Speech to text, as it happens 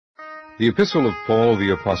The Epistle of Paul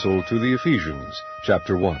the Apostle to the Ephesians,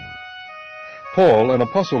 chapter 1. Paul, an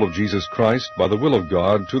apostle of Jesus Christ, by the will of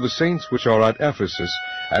God, to the saints which are at Ephesus,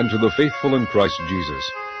 and to the faithful in Christ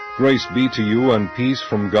Jesus. Grace be to you and peace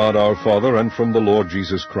from God our Father and from the Lord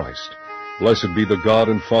Jesus Christ. Blessed be the God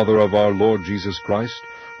and Father of our Lord Jesus Christ,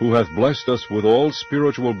 who hath blessed us with all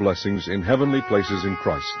spiritual blessings in heavenly places in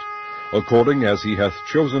Christ, according as he hath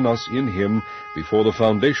chosen us in him before the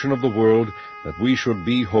foundation of the world, that we should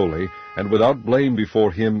be holy and without blame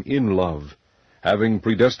before him in love, having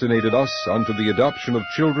predestinated us unto the adoption of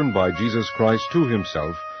children by Jesus Christ to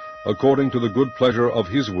himself, according to the good pleasure of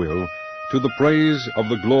his will, to the praise of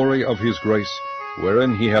the glory of his grace,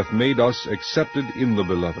 wherein he hath made us accepted in the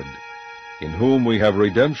Beloved, in whom we have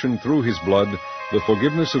redemption through his blood, the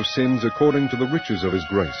forgiveness of sins according to the riches of his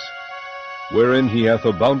grace, wherein he hath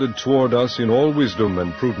abounded toward us in all wisdom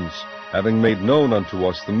and prudence, having made known unto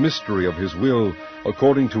us the mystery of his will,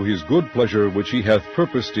 according to his good pleasure which he hath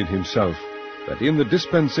purposed in himself, that in the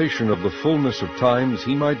dispensation of the fullness of times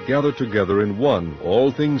he might gather together in one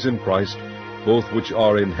all things in Christ, both which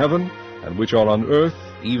are in heaven and which are on earth,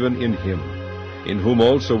 even in him, in whom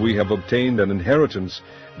also we have obtained an inheritance,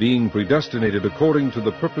 being predestinated according to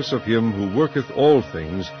the purpose of him who worketh all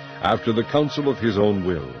things after the counsel of his own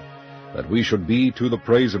will, that we should be to the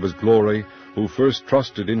praise of his glory, who first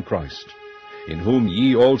trusted in Christ, in whom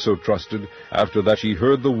ye also trusted, after that ye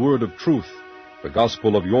heard the word of truth, the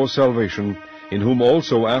gospel of your salvation, in whom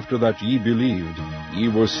also after that ye believed, ye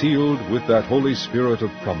were sealed with that Holy Spirit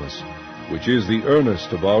of promise, which is the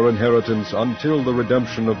earnest of our inheritance until the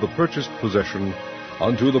redemption of the purchased possession,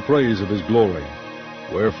 unto the praise of his glory.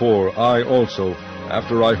 Wherefore I also,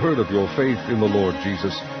 after I heard of your faith in the Lord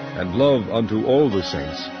Jesus, and love unto all the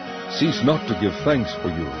saints, cease not to give thanks for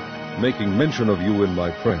you, making mention of you in my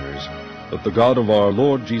prayers, that the God of our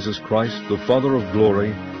Lord Jesus Christ, the Father of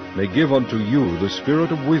glory, may give unto you the spirit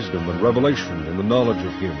of wisdom and revelation in the knowledge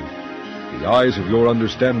of him, the eyes of your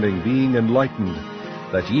understanding being enlightened,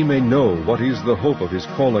 that ye may know what is the hope of his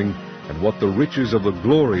calling, and what the riches of the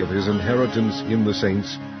glory of his inheritance in the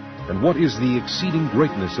saints, and what is the exceeding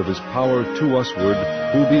greatness of his power to usward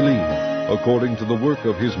who believe, according to the work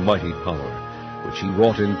of his mighty power, which he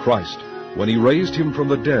wrought in Christ, when he raised him from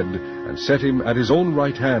the dead, and set him at his own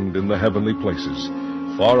right hand in the heavenly places,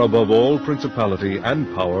 far above all principality,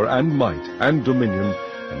 and power, and might, and dominion,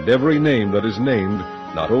 and every name that is named,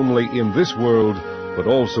 not only in this world, but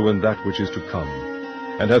also in that which is to come,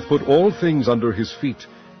 and hath put all things under his feet,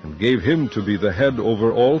 and gave him to be the head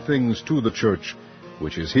over all things to the church,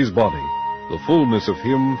 which is his body, the fullness of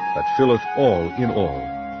him that filleth all in all.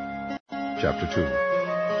 Chapter 2.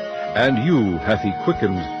 And you hath he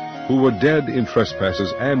quickened, who were dead in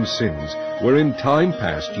trespasses and sins, wherein time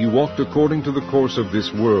past ye walked according to the course of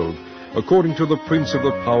this world, according to the prince of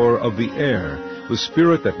the power of the air, the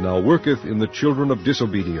spirit that now worketh in the children of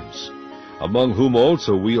disobedience, among whom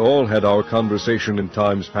also we all had our conversation in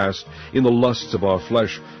times past, in the lusts of our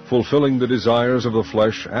flesh, fulfilling the desires of the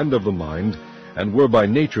flesh and of the mind, and were by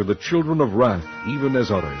nature the children of wrath, even as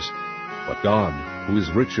others. But God, who is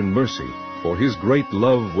rich in mercy, for his great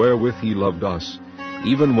love wherewith he loved us,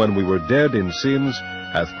 even when we were dead in sins,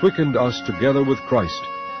 hath quickened us together with Christ.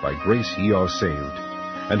 By grace ye are saved,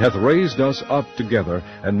 and hath raised us up together,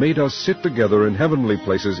 and made us sit together in heavenly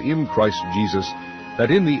places in Christ Jesus, that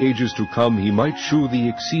in the ages to come he might shew the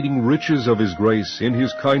exceeding riches of his grace in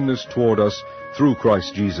his kindness toward us through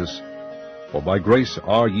Christ Jesus. For by grace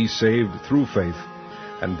are ye saved through faith,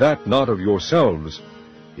 and that not of yourselves.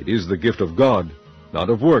 It is the gift of God, not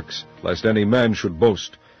of works, lest any man should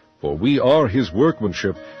boast. For we are his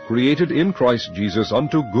workmanship, created in Christ Jesus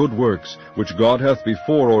unto good works, which God hath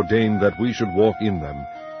before ordained that we should walk in them.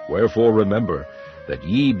 Wherefore remember, that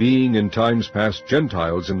ye being in times past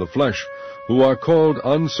Gentiles in the flesh, who are called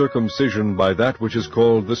uncircumcision by that which is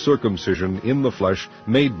called the circumcision in the flesh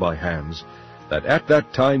made by hands, that at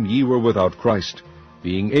that time ye were without Christ,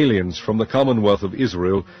 being aliens from the commonwealth of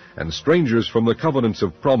Israel, and strangers from the covenants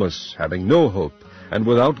of promise, having no hope, and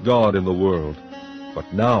without God in the world.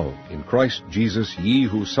 But now, in Christ Jesus, ye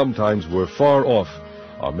who sometimes were far off,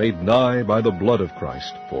 are made nigh by the blood of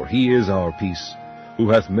Christ. For he is our peace, who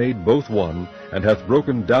hath made both one, and hath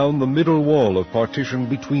broken down the middle wall of partition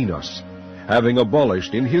between us, having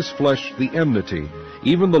abolished in his flesh the enmity,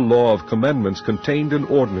 even the law of commandments contained in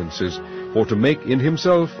ordinances, for to make in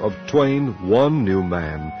himself of twain one new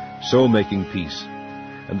man, so making peace,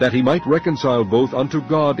 and that he might reconcile both unto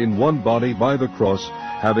God in one body by the cross,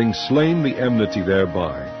 having slain the enmity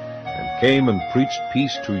thereby, and came and preached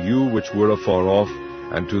peace to you which were afar off,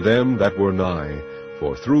 and to them that were nigh.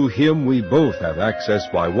 For through him we both have access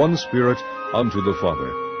by one Spirit unto the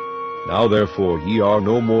Father. Now therefore ye are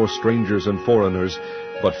no more strangers and foreigners,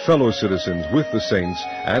 but fellow citizens with the saints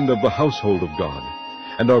and of the household of God,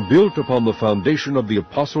 and are built upon the foundation of the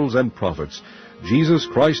apostles and prophets, Jesus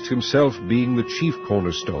Christ himself being the chief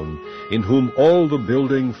cornerstone, in whom all the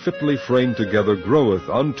building fitly framed together groweth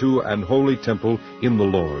unto an holy temple in the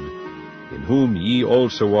Lord, in whom ye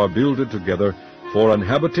also are builded together for an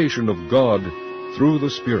habitation of God through the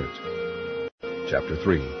Spirit. Chapter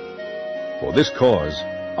 3. For this cause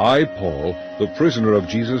I, Paul, the prisoner of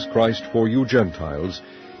Jesus Christ for you Gentiles,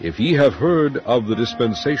 if ye have heard of the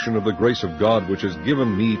dispensation of the grace of God which is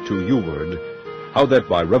given me to youward, how that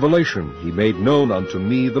by revelation he made known unto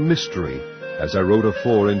me the mystery, as I wrote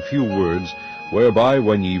afore in few words, whereby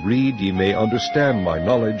when ye read ye may understand my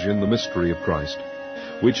knowledge in the mystery of Christ,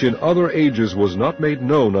 which in other ages was not made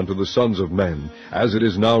known unto the sons of men, as it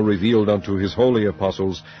is now revealed unto his holy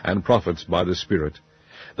apostles and prophets by the Spirit,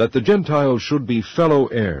 that the Gentiles should be fellow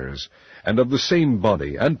heirs, and of the same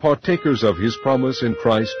body, and partakers of his promise in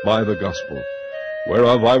Christ by the gospel,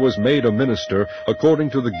 whereof I was made a minister,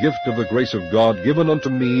 according to the gift of the grace of God given unto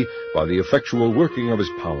me by the effectual working of his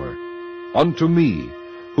power. Unto me,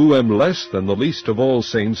 who am less than the least of all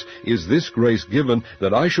saints, is this grace given,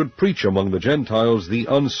 that I should preach among the Gentiles the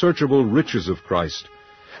unsearchable riches of Christ,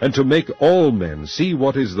 and to make all men see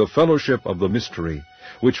what is the fellowship of the mystery,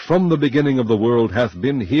 which from the beginning of the world hath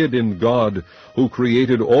been hid in God, who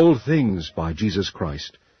created all things by Jesus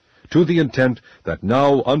Christ, to the intent that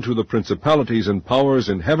now unto the principalities and powers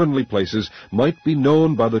in heavenly places might be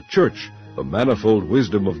known by the church the manifold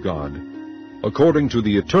wisdom of God, according to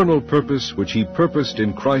the eternal purpose which he purposed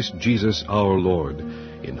in Christ Jesus our Lord,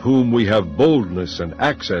 in whom we have boldness and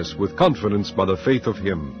access with confidence by the faith of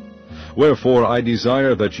him. Wherefore I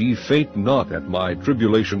desire that ye faint not at my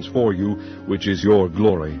tribulations for you, which is your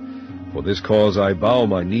glory. For this cause I bow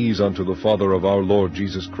my knees unto the Father of our Lord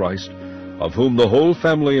Jesus Christ, of whom the whole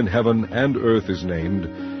family in heaven and earth is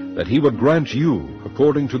named, that he would grant you,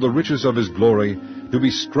 according to the riches of his glory, to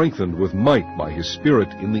be strengthened with might by his Spirit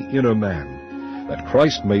in the inner man, that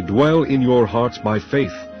Christ may dwell in your hearts by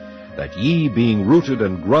faith, that ye, being rooted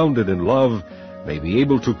and grounded in love, may be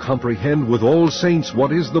able to comprehend with all saints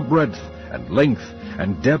what is the breadth and length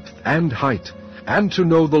and depth and height, and to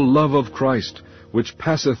know the love of Christ, which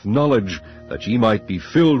passeth knowledge, that ye might be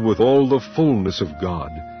filled with all the fullness of God.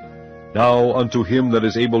 Now unto him that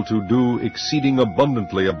is able to do exceeding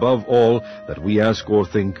abundantly above all that we ask or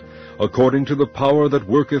think, according to the power that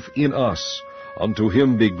worketh in us, unto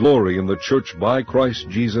him be glory in the church by Christ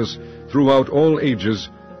Jesus, throughout all ages,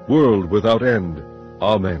 world without end.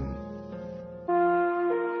 Amen.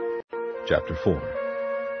 Chapter 4.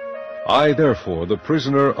 I therefore, the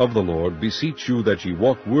prisoner of the Lord, beseech you that ye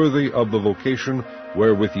walk worthy of the vocation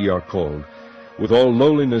wherewith ye are called, with all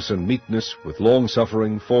lowliness and meekness, with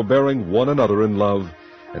long-suffering, forbearing one another in love,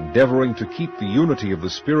 endeavoring to keep the unity of the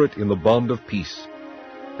Spirit in the bond of peace.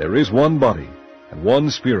 There is one body, and one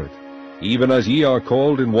Spirit, even as ye are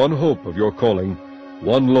called in one hope of your calling,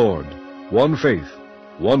 one Lord, one faith,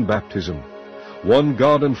 one baptism, one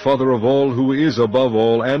God and Father of all, who is above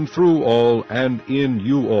all, and through all, and in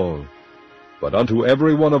you all. But unto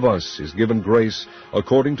every one of us is given grace,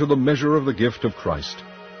 according to the measure of the gift of Christ.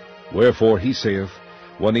 Wherefore he saith,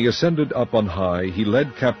 When he ascended up on high, he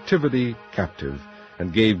led captivity captive,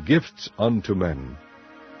 and gave gifts unto men.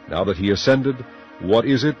 Now that he ascended, what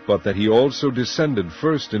is it but that he also descended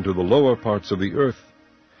first into the lower parts of the earth?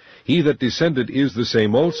 He that descended is the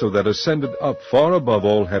same also that ascended up far above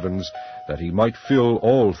all heavens, that he might fill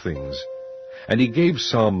all things. And he gave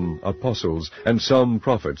some apostles, and some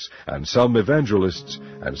prophets, and some evangelists,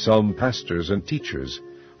 and some pastors and teachers,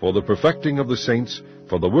 for the perfecting of the saints,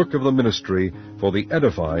 for the work of the ministry, for the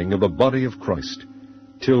edifying of the body of Christ,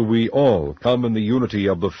 till we all come in the unity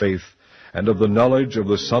of the faith, and of the knowledge of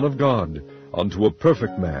the Son of God, unto a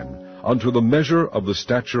perfect man, unto the measure of the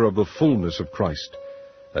stature of the fullness of Christ,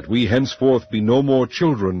 that we henceforth be no more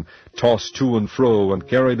children, tossed to and fro, and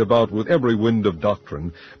carried about with every wind of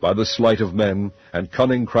doctrine, by the sleight of men, and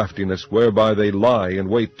cunning craftiness, whereby they lie in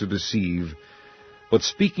wait to deceive, but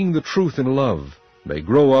speaking the truth in love, may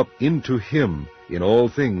grow up into him in all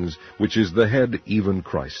things, which is the head, even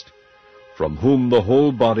Christ, from whom the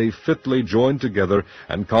whole body fitly joined together,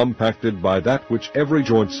 and compacted by that which every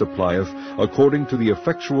joint supplieth, according to the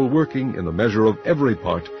effectual working in the measure of every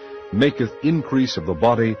part, maketh increase of the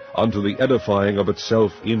body unto the edifying of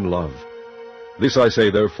itself in love. This I say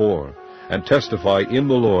therefore, and testify in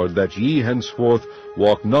the Lord, that ye henceforth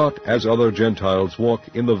walk not as other Gentiles walk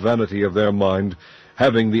in the vanity of their mind,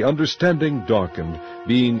 having the understanding darkened,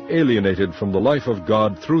 being alienated from the life of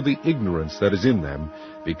God through the ignorance that is in them,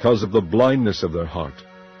 because of the blindness of their heart,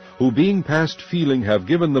 who being past feeling have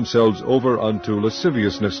given themselves over unto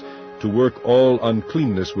lasciviousness, to work all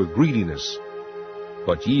uncleanness with greediness.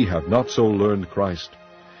 But ye have not so learned Christ,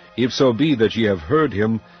 if so be that ye have heard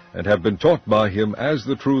him, and have been taught by him, as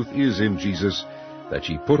the truth is in Jesus, that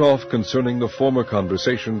ye put off concerning the former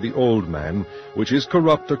conversation the old man, which is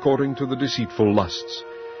corrupt according to the deceitful lusts,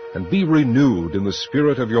 and be renewed in the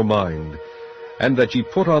spirit of your mind, and that ye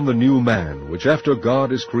put on the new man, which after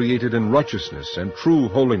God is created in righteousness and true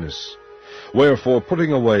holiness. Wherefore,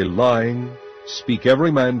 putting away lying, speak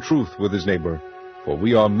every man truth with his neighbor, for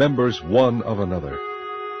we are members one of another.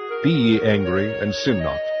 Be ye angry, and sin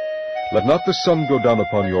not. Let not the sun go down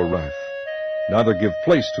upon your wrath, neither give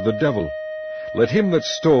place to the devil. Let him that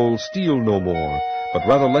stole steal no more, but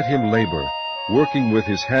rather let him labor, working with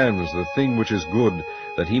his hands the thing which is good,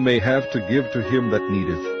 that he may have to give to him that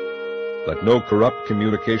needeth. Let no corrupt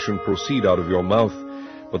communication proceed out of your mouth,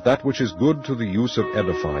 but that which is good to the use of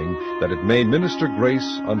edifying, that it may minister grace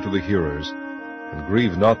unto the hearers. And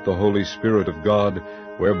grieve not the Holy Spirit of God,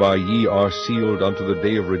 whereby ye are sealed unto the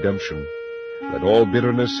day of redemption. Let all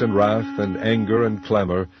bitterness and wrath and anger and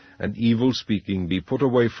clamor and evil speaking be put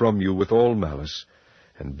away from you with all malice.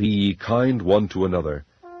 And be ye kind one to another,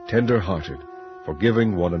 tender-hearted,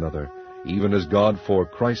 forgiving one another, even as God for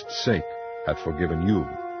Christ's sake hath forgiven you.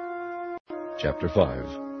 Chapter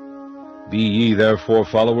 5. Be ye therefore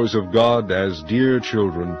followers of God as dear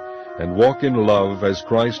children, and walk in love, as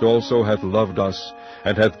Christ also hath loved us,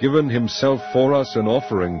 and hath given himself for us an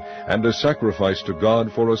offering and a sacrifice to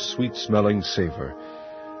God for a sweet-smelling savour.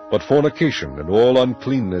 But fornication and all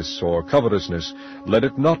uncleanness or covetousness, let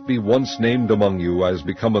it not be once named among you, as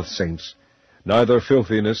becometh saints, neither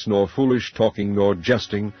filthiness, nor foolish talking, nor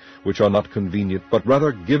jesting, which are not convenient, but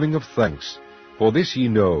rather giving of thanks. For this ye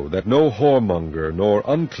know, that no whoremonger, nor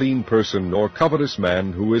unclean person, nor covetous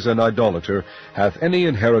man, who is an idolater, hath any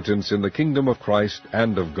inheritance in the kingdom of Christ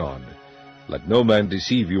and of God. Let no man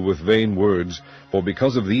deceive you with vain words, for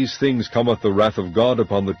because of these things cometh the wrath of God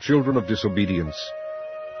upon the children of disobedience.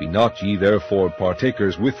 Be not ye therefore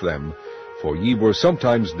partakers with them, for ye were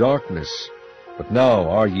sometimes darkness, but now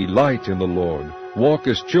are ye light in the Lord. Walk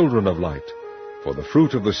as children of light. For the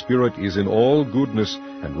fruit of the Spirit is in all goodness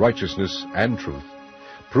and righteousness and truth,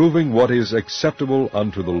 proving what is acceptable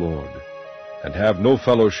unto the Lord. And have no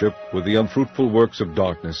fellowship with the unfruitful works of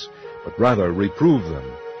darkness, but rather reprove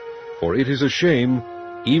them. For it is a shame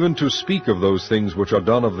even to speak of those things which are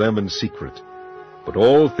done of them in secret. But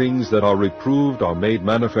all things that are reproved are made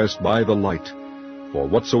manifest by the light. For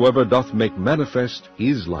whatsoever doth make manifest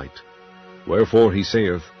is light. Wherefore he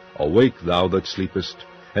saith, Awake, thou that sleepest,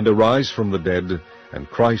 and arise from the dead, and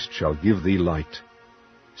Christ shall give thee light.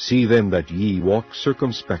 See then that ye walk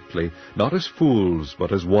circumspectly, not as fools,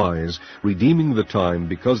 but as wise, redeeming the time,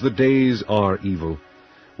 because the days are evil.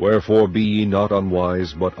 Wherefore be ye not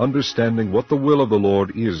unwise, but understanding what the will of the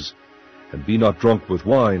Lord is. And be not drunk with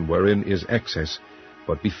wine, wherein is excess,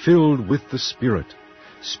 but be filled with the Spirit,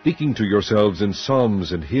 speaking to yourselves in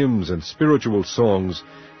psalms and hymns and spiritual songs,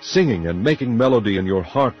 singing and making melody in your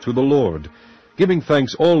heart to the Lord, giving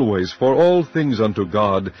thanks always for all things unto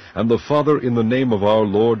God and the Father in the name of our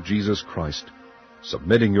Lord Jesus Christ,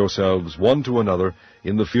 submitting yourselves one to another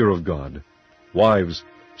in the fear of God. Wives,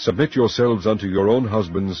 submit yourselves unto your own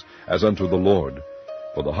husbands as unto the Lord.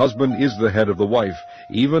 For the husband is the head of the wife,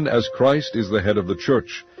 even as Christ is the head of the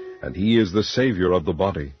church, and he is the Savior of the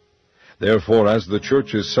body. Therefore, as the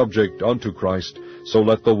church is subject unto Christ, so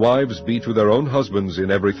let the wives be to their own husbands in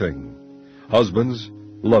everything. Husbands,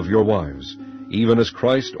 love your wives, even as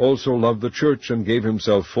Christ also loved the church and gave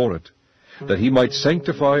himself for it, that he might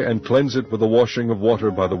sanctify and cleanse it with the washing of water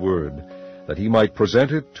by the word, that he might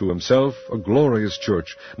present it to himself a glorious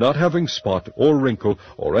church, not having spot or wrinkle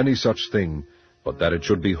or any such thing, but that it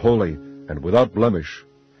should be holy and without blemish.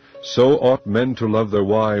 So ought men to love their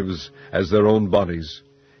wives as their own bodies.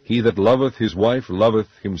 He that loveth his wife loveth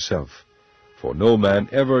himself. For no man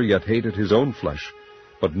ever yet hated his own flesh,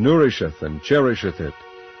 but nourisheth and cherisheth it,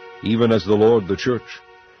 even as the Lord the church.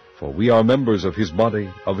 For we are members of his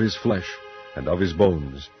body, of his flesh, and of his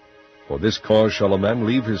bones. For this cause shall a man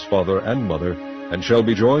leave his father and mother, and shall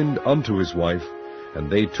be joined unto his wife,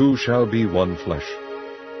 and they two shall be one flesh.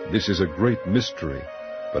 This is a great mystery,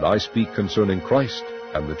 but I speak concerning Christ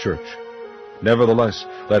and the church. Nevertheless,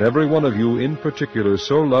 let every one of you in particular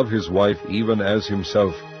so love his wife even as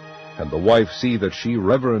himself, and the wife see that she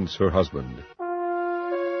reverence her husband.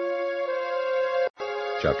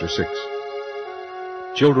 Chapter 6.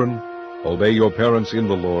 Children, obey your parents in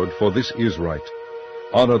the Lord, for this is right.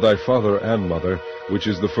 Honor thy father and mother, which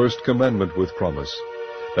is the first commandment with promise,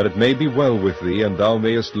 that it may be well with thee, and thou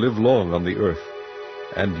mayest live long on the earth.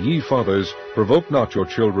 And ye fathers, provoke not your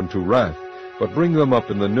children to wrath, but bring them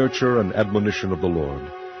up in the nurture and admonition of the Lord.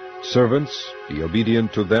 Servants, be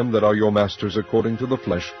obedient to them that are your masters according to the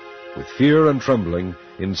flesh, with fear and trembling,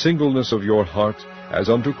 in singleness of your heart, as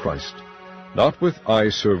unto Christ, not with eye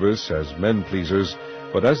service as men-pleasers,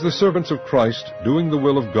 but as the servants of Christ, doing the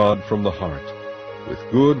will of God from the heart, with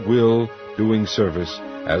good will doing service,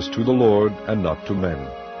 as to the Lord, and not to men,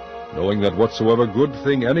 knowing that whatsoever good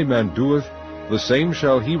thing any man doeth, the same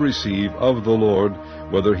shall he receive of the Lord,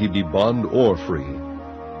 whether he be bond or free.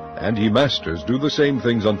 And ye masters, do the same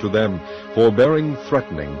things unto them, forbearing,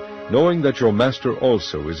 threatening, knowing that your Master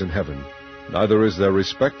also is in heaven, neither is there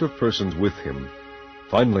respect of persons with him.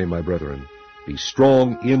 Finally, my brethren, be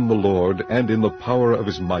strong in the Lord, and in the power of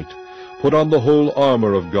his might. Put on the whole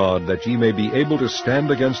armor of God, that ye may be able to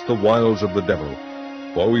stand against the wiles of the devil.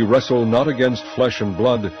 For we wrestle not against flesh and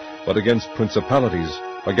blood, but against principalities,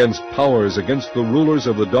 against powers, against the rulers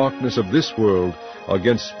of the darkness of this world,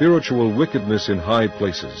 against spiritual wickedness in high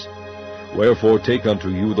places. Wherefore take unto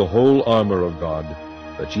you the whole armor of God,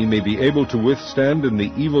 that ye may be able to withstand in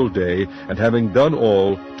the evil day, and having done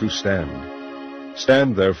all, to stand.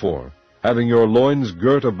 Stand therefore, having your loins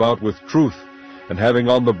girt about with truth, and having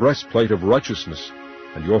on the breastplate of righteousness,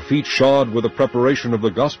 and your feet shod with the preparation of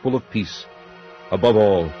the gospel of peace. Above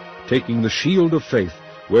all, taking the shield of faith,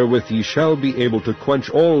 wherewith ye shall be able to quench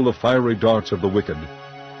all the fiery darts of the wicked,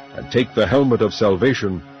 and take the helmet of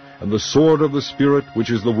salvation, and the sword of the Spirit,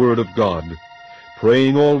 which is the word of God,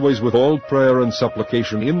 praying always with all prayer and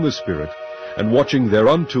supplication in the Spirit, and watching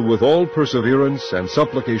thereunto with all perseverance and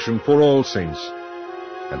supplication for all saints,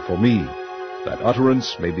 and for me, that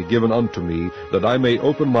utterance may be given unto me, that I may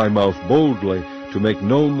open my mouth boldly to make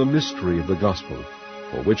known the mystery of the gospel,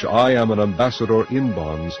 for which I am an ambassador in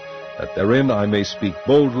bonds, that therein I may speak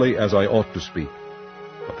boldly as I ought to speak.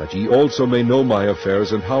 But that ye also may know my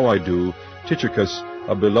affairs and how I do, Tychicus,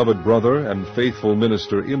 a beloved brother and faithful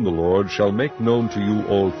minister in the Lord, shall make known to you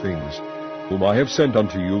all things, whom I have sent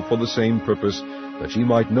unto you for the same purpose, that ye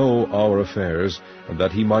might know our affairs, and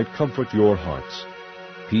that he might comfort your hearts.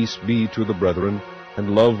 Peace be to the brethren,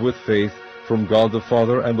 and love with faith, from God the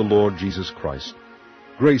Father and the Lord Jesus Christ.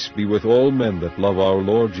 Grace be with all men that love our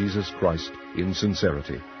Lord Jesus Christ in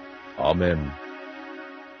sincerity. Amen.